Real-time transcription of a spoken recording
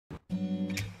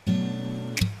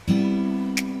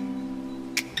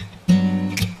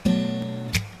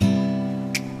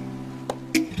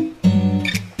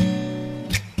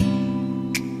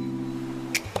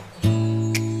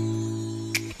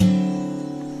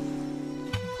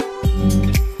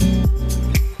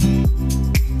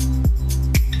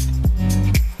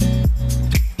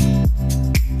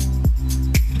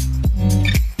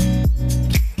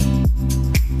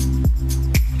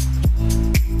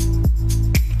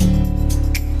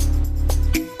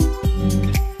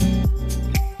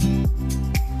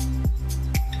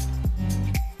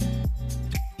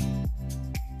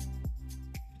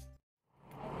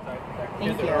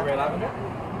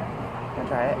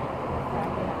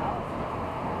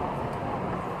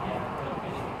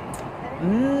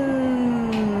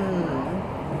And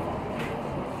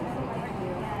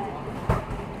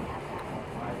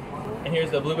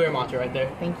here's the blueberry matcha right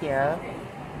there. Thank you.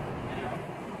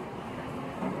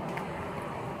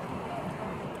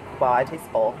 Wow, I taste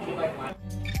full.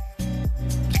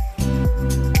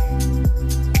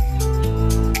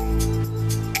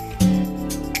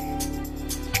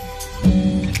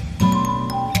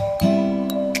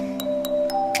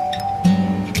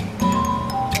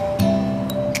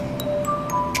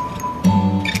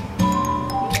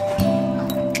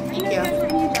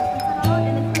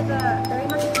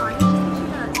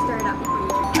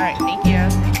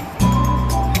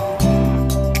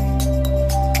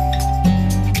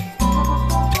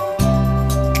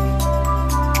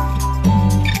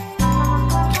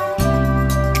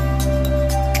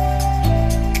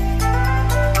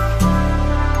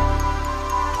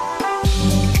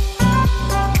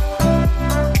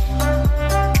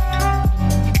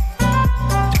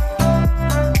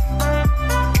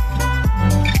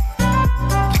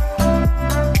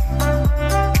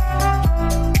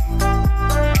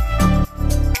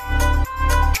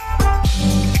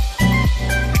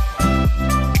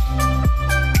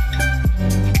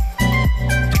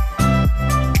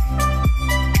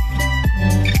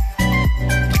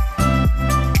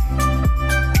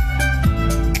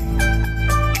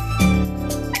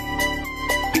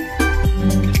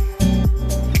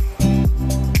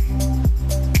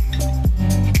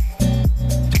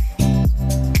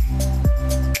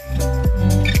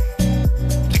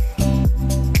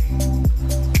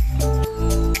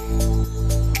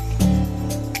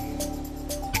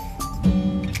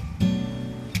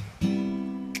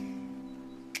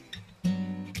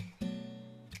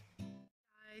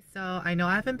 So I know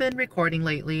I haven't been recording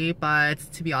lately, but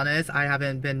to be honest, I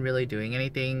haven't been really doing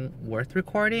anything worth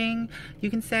recording, you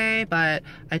can say. But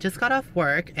I just got off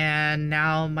work and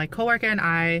now my coworker and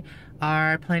I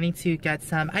are planning to get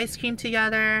some ice cream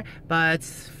together. But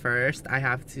first I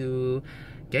have to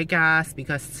get gas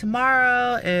because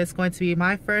tomorrow is going to be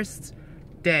my first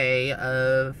day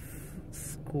of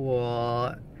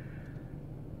school.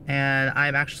 And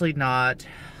I'm actually not...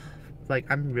 like,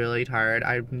 I'm really tired.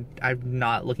 I'm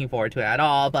not looking forward to it at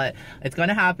all, but it's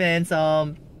gonna happen,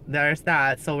 so there's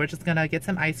that. So we're just gonna get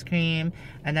some ice cream,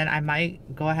 and then I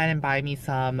might go ahead and buy me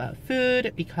some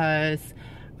food because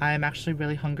I'm actually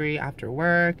really hungry after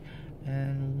work,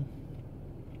 and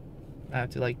I have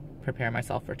to, like, prepare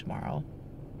myself for tomorrow.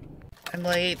 I'm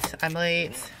late. I'm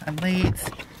late. I'm late.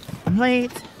 I'm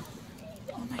late.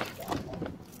 Oh my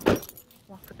God.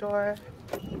 Lock the door.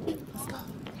 Let's go.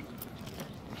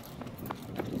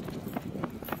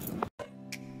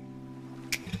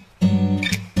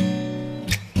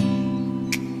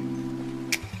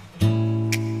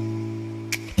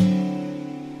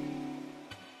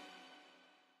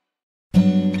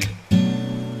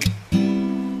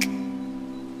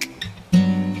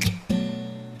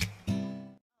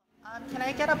 Can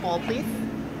I get a bowl, please?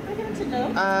 Can I get a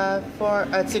to-go? For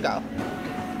to-go.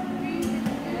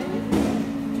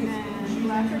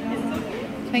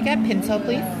 Can I get pinto,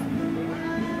 please?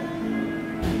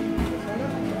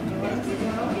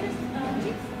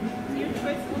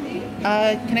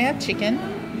 Can I have chicken?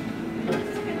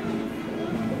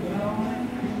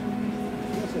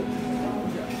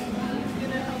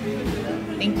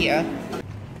 Thank you.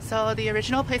 So the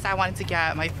original place I wanted to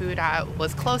get my food at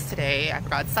was closed today. I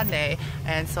forgot it's Sunday,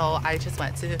 and so I just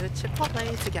went to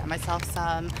Chipotle to get myself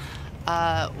some,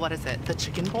 what is it? The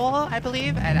chicken bowl, I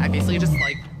believe, and I basically just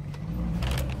like,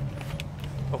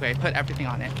 okay, put everything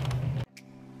on it.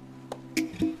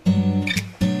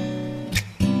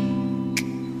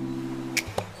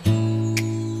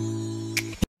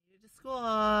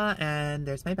 School, and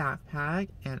there's my backpack,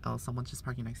 and oh, someone's just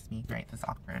parking next to me. Great, this is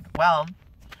awkward. Well.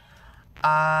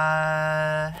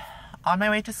 On my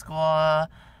way to school,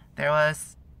 there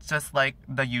was just like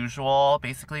the usual,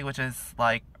 basically, which is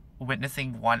like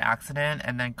witnessing one accident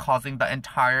and then causing the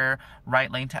entire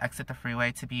right lane to exit the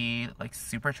freeway to be like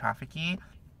super trafficy.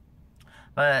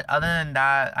 But other than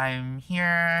that, I'm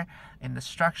here in the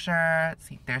structure.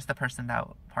 See, there's the person that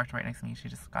parked right next to me. She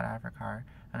just got out of her car.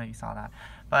 I don't know if you saw that.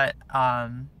 But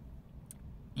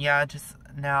yeah, just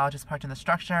parked in the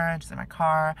structure, just in my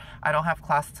car. I don't have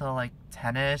class till like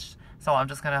 10ish, so I'm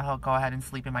just gonna go ahead and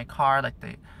sleep in my car like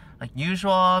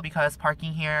usual, because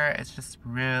parking here is just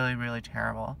really, really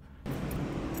terrible.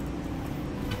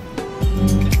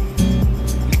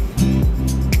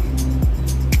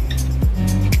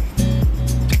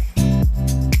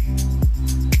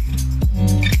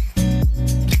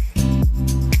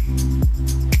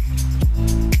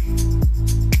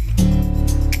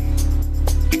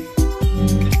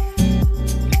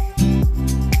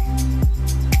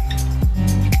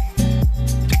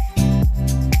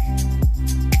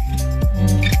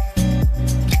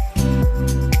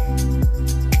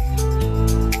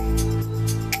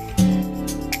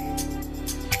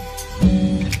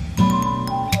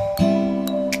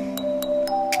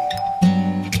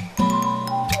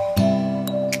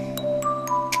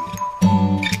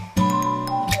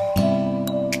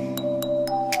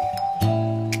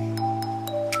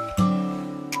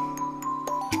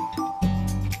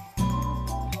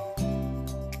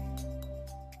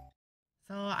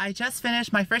 I just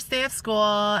finished my first day of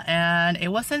school and it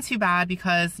wasn't too bad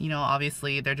because, you know,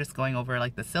 obviously they're just going over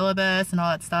like the syllabus and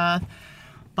all that stuff.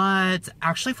 But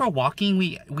actually for walking,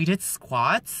 we did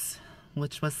squats,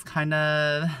 which was kind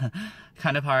of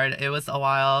hard. It was a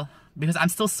while because I'm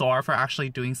still sore for actually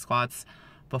doing squats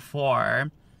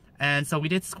before. And so we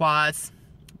did squats,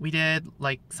 we did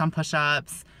like some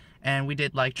push-ups, and we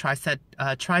did like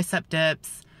tricep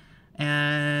dips,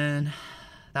 and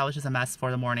that was just a mess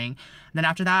for the morning. And then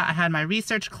after that, I had my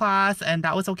research class, and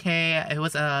that was okay. It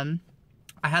was I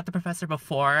had the professor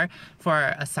before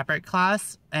for a separate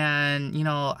class, and you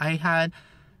know, I had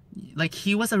like,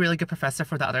 he was a really good professor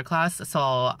for the other class,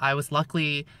 so I was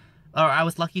lucky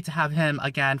to have him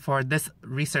again for this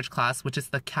research class, which is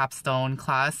the capstone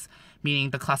class, meaning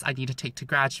the class I need to take to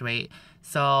graduate.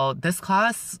 So this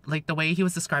class, like the way he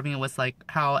was describing it was like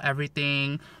how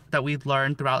everything that we've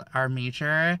learned throughout our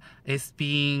major is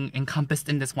being encompassed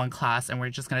in this one class, and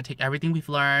we're just gonna take everything we've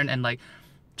learned and like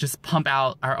just pump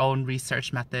out our own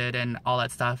research method and all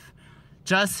that stuff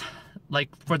just like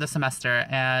for the semester.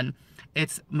 And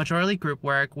it's majority group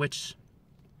work, which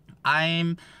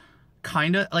I'm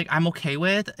kind of like, I'm okay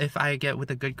with if I get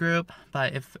with a good group,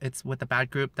 but if it's with a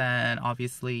bad group, then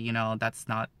obviously, you know, that's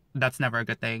never a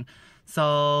good thing.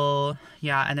 So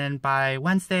yeah, and then by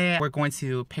Wednesday we're going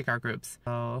to pick our groups,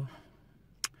 so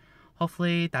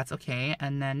hopefully that's okay.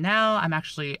 And then now I'm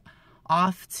actually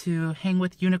off to hang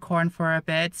with Unicorn for a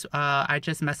bit. I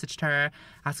just messaged her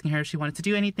asking her if she wanted to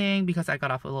do anything because I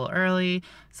got off a little early,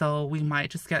 so we might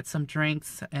just get some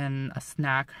drinks and a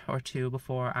snack or two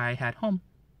before I head home.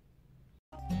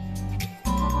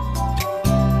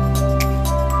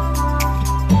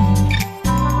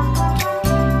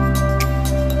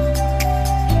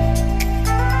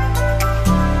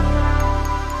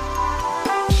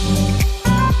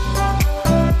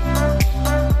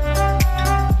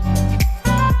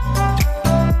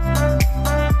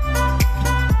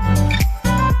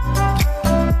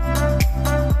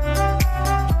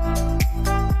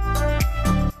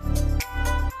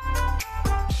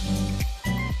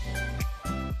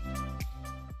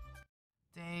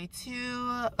 Day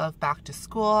 2 of back to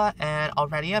school, and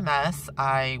already a mess.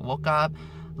 I woke up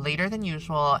later than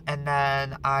usual, and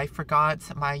then I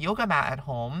forgot my yoga mat at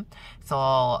home.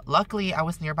 So luckily I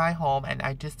was nearby home, and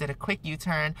I just did a quick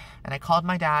U-turn, and I called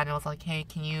my dad and I was like, hey,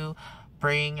 can you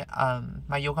bring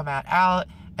my yoga mat out?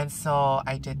 And so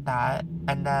I did that,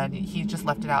 and then he just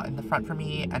left it out in the front for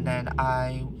me. And then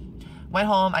I went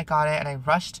home, I got it, and I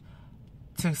rushed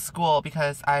to school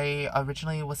because I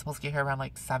originally was supposed to get here around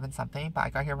like 7 something, but I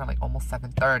got here around like almost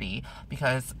 7:30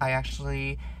 because I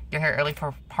actually get here early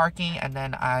for parking, and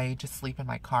then I just sleep in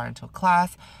my car until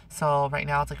class. So right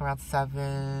now it's like around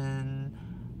 7,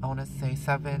 I want to say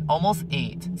 7, almost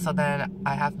 8. So then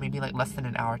I have maybe like less than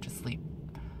an hour to sleep.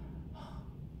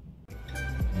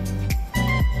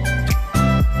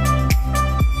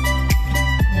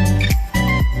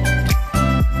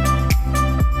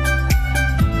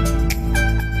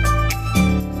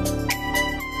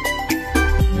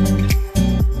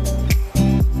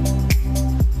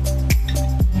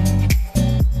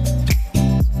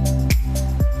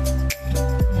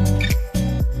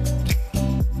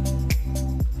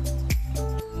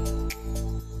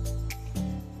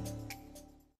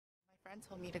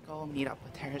 Told me to go meet up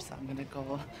with her, so I'm gonna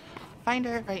go find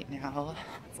her right now.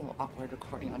 It's a little awkward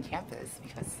recording on campus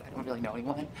because I don't really know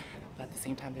anyone, but at the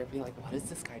same time they'll be like, what is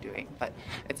this guy doing? But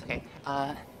it's okay.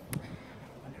 I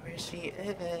wonder where she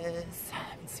is. I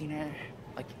haven't seen her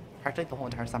like practically the whole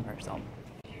entire summer, so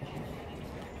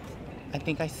I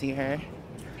think I see her.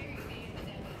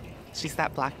 She's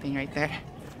that black thing right there.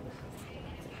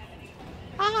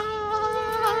 Hi!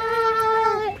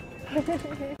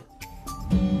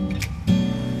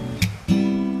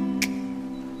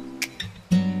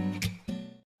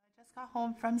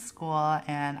 Home from school,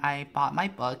 and I bought my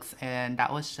books, and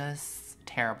that was just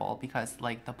terrible because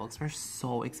like the books were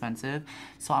so expensive.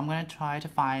 So I'm gonna try to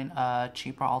find a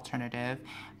cheaper alternative,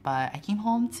 but I came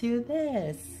home to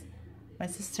this. My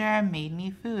sister made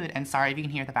me food, and sorry if you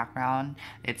can hear the background,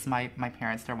 it's my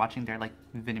parents. They're watching their like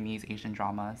Vietnamese Asian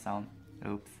drama, so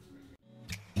oops.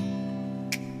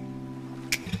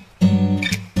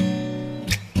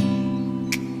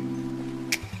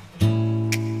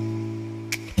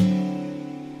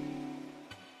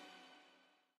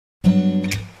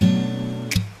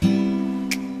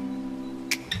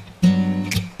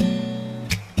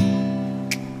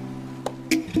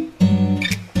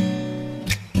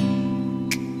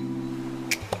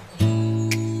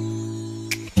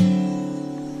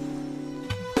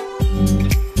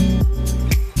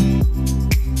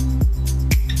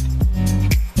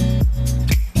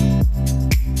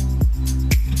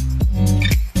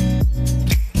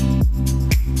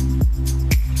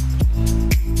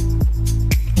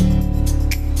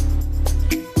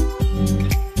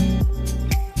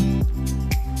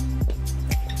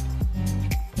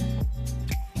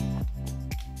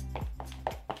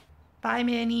 Bye,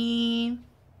 Minnie.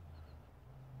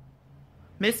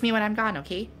 Miss me when I'm gone,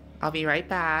 okay? I'll be right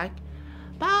back.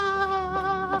 Bye.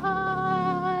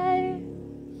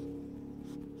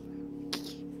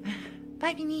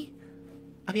 Bye, Minnie.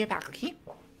 I'll be right back, okay?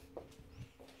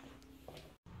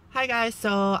 Hi guys,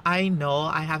 so I know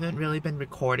I haven't really been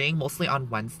recording, mostly on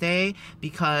Wednesday,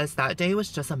 because that day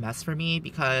was just a mess for me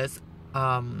because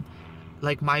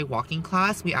like my walking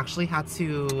class, we actually had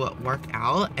to work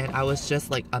out and I was just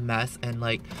like a mess and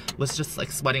like was just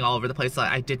like sweating all over the place. So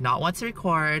I did not want to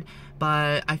record,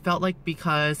 but I felt like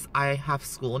because I have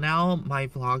school now, my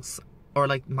vlogs or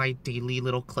like my daily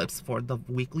little clips for the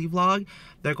weekly vlog,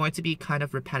 they're going to be kind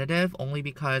of repetitive only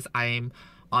because I'm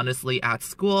honestly at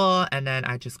school and then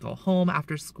I just go home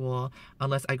after school,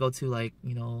 unless I go to like,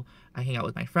 you know, I hang out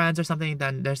with my friends or something,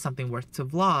 then there's something worth to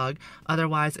vlog.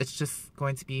 Otherwise it's just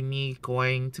going to be me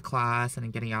going to class and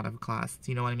then getting out of class.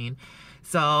 Do you know what I mean?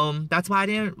 So that's why I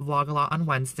didn't vlog a lot on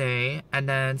Wednesday, and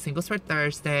then singles for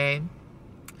Thursday.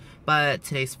 But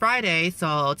today's Friday,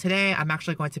 so today I'm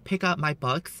actually going to pick up my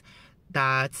books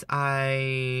that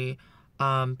I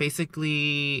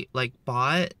basically like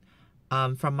bought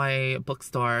from my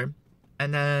bookstore,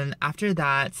 and then after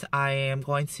that I am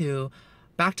going to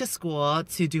back to school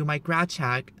to do my grad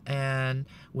check, and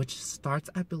which starts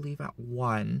I believe at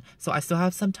 1, so I still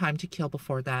have some time to kill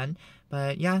before then.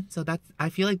 But yeah, so that's, I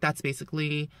feel like that's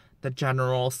basically the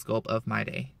general scope of my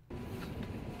day.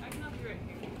 I can help you right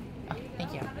here. Oh,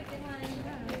 thank you.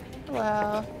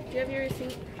 Hello. Do you have your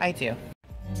receipt? I do.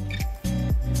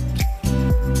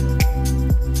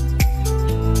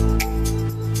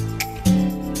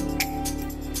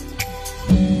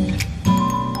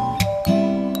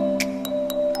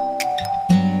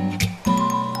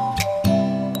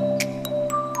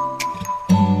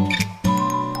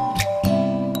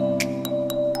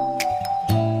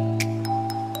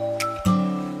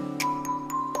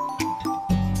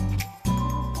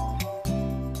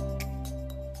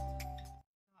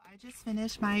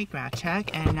 Finished my grad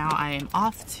check and now I am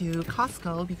off to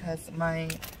Costco because my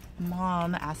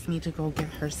mom asked me to go get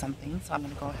her something, so I'm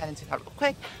gonna go ahead and do that real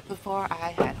quick before I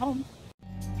head home.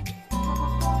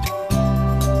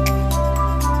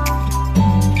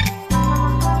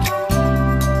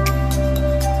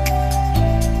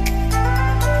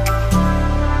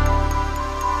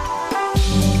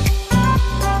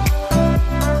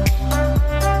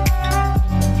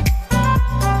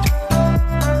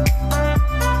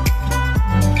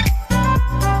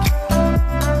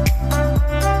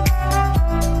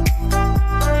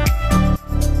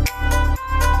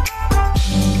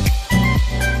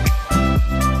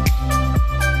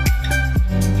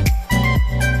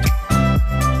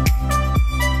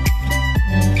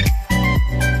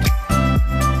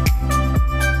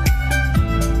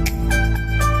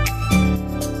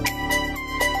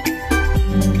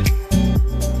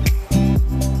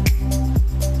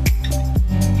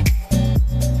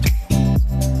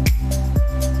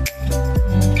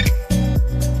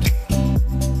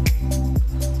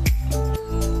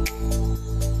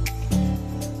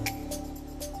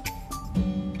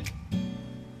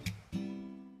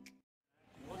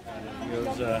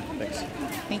 Thanks.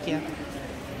 Thank you.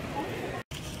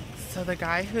 So the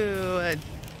guy who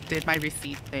did my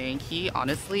receipt thing, he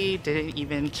honestly didn't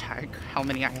even check how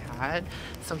many I had.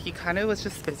 So he kind of was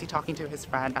just busy talking to his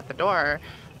friend at the door,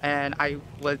 and I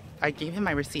gave him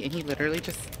my receipt and he literally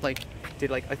just like did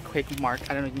like a quick mark.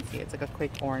 I don't know if you can see it. It's like a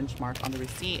quick orange mark on the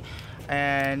receipt,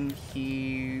 and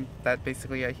he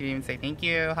basically he didn't even say thank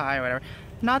you, hi, or whatever.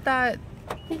 Not that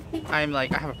I'm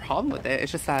like I have a problem with it.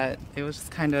 It's just that it was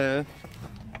just kind of,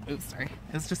 oops, sorry.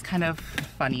 It was just kind of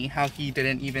funny how he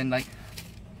didn't even like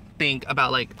think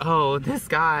about like, oh, this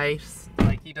guy,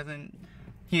 like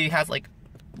he has like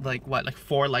what, like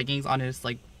 4 leggings on his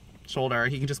like shoulder.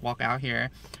 He can just walk out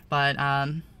here. But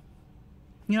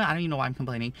you know, I don't even know why I'm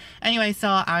complaining. Anyway, so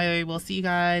I will see you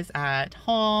guys at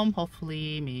home,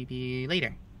 hopefully maybe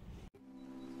later.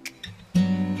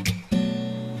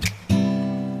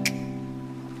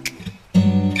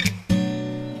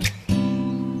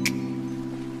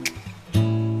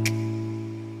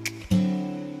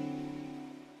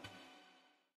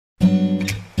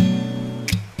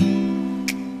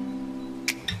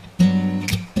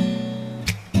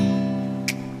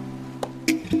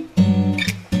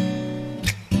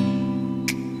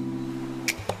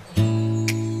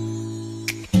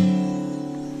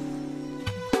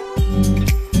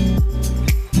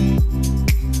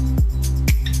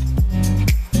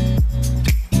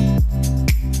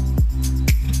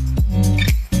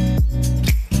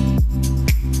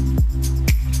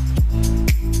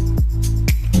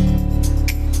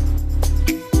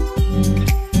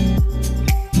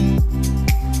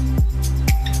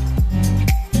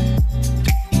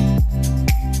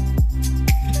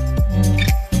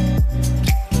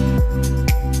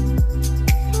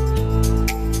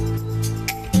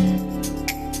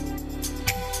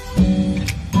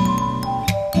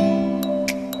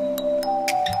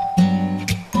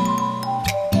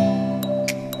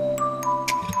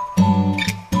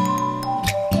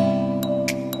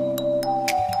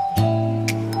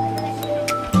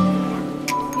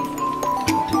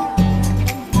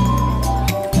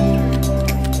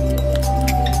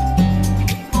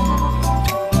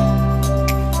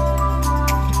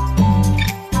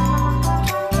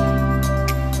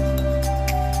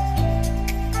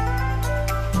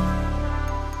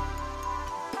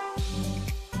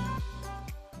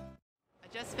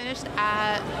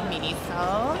 at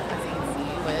MINISO, as you can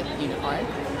see, with Unicorn.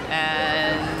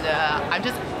 And I'm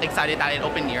just excited that it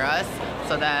opened near us.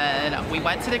 So then we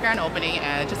went to the grand opening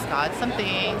and just got some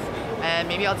things. And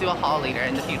maybe I'll do a haul later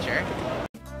in the future.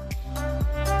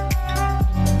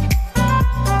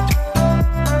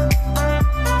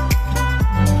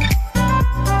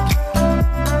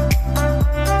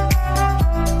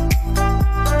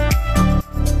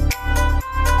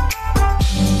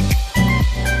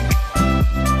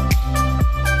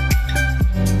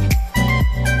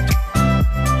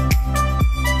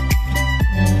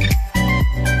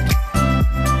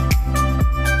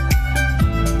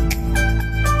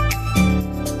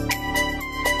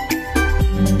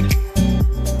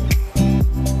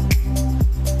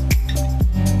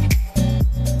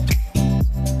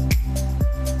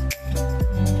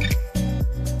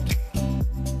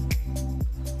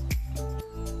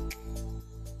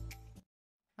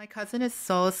 My cousin is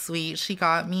so sweet. She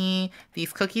got me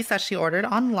these cookies that she ordered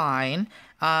online.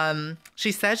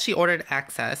 She said she ordered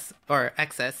excess,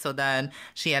 so then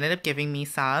she ended up giving me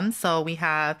some. So we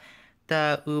have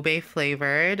the ube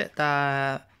flavored,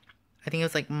 I think it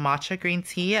was like matcha green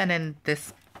tea, and then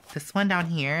this one down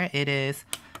here, it is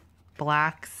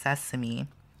black sesame.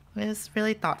 It was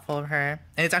really thoughtful of her.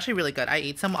 And it's actually really good. I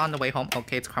ate some on the way home.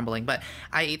 Okay, it's crumbling, but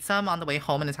I ate some on the way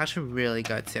home and it's actually really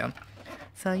good too.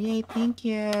 So yay, thank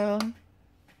you.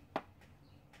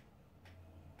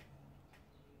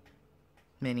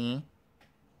 Minnie,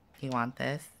 you want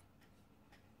this?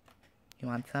 You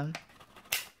want some?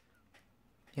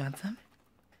 You want some?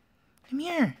 Come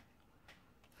here.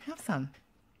 Have some.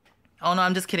 Oh no,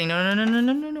 I'm just kidding.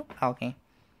 No. Okay.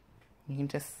 You can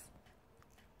just...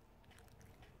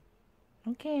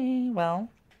 Okay, well.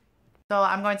 So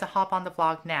I'm going to hop on the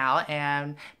vlog now,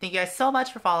 and thank you guys so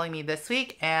much for following me this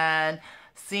week and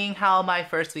seeing how my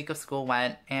first week of school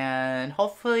went. And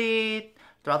hopefully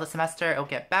throughout the semester it'll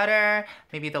get better.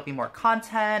 Maybe there'll be more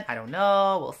content. I don't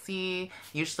know. We'll see.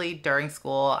 Usually during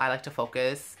school I like to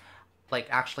focus like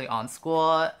actually on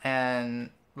school, and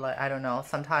like I don't know,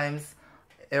 sometimes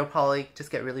it'll probably just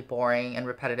get really boring and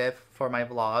repetitive for my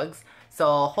vlogs.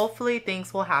 So hopefully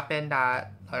things will happen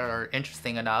that are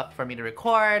interesting enough for me to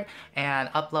record and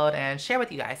upload and share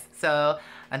with you guys. So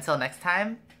until next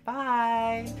time,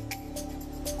 bye!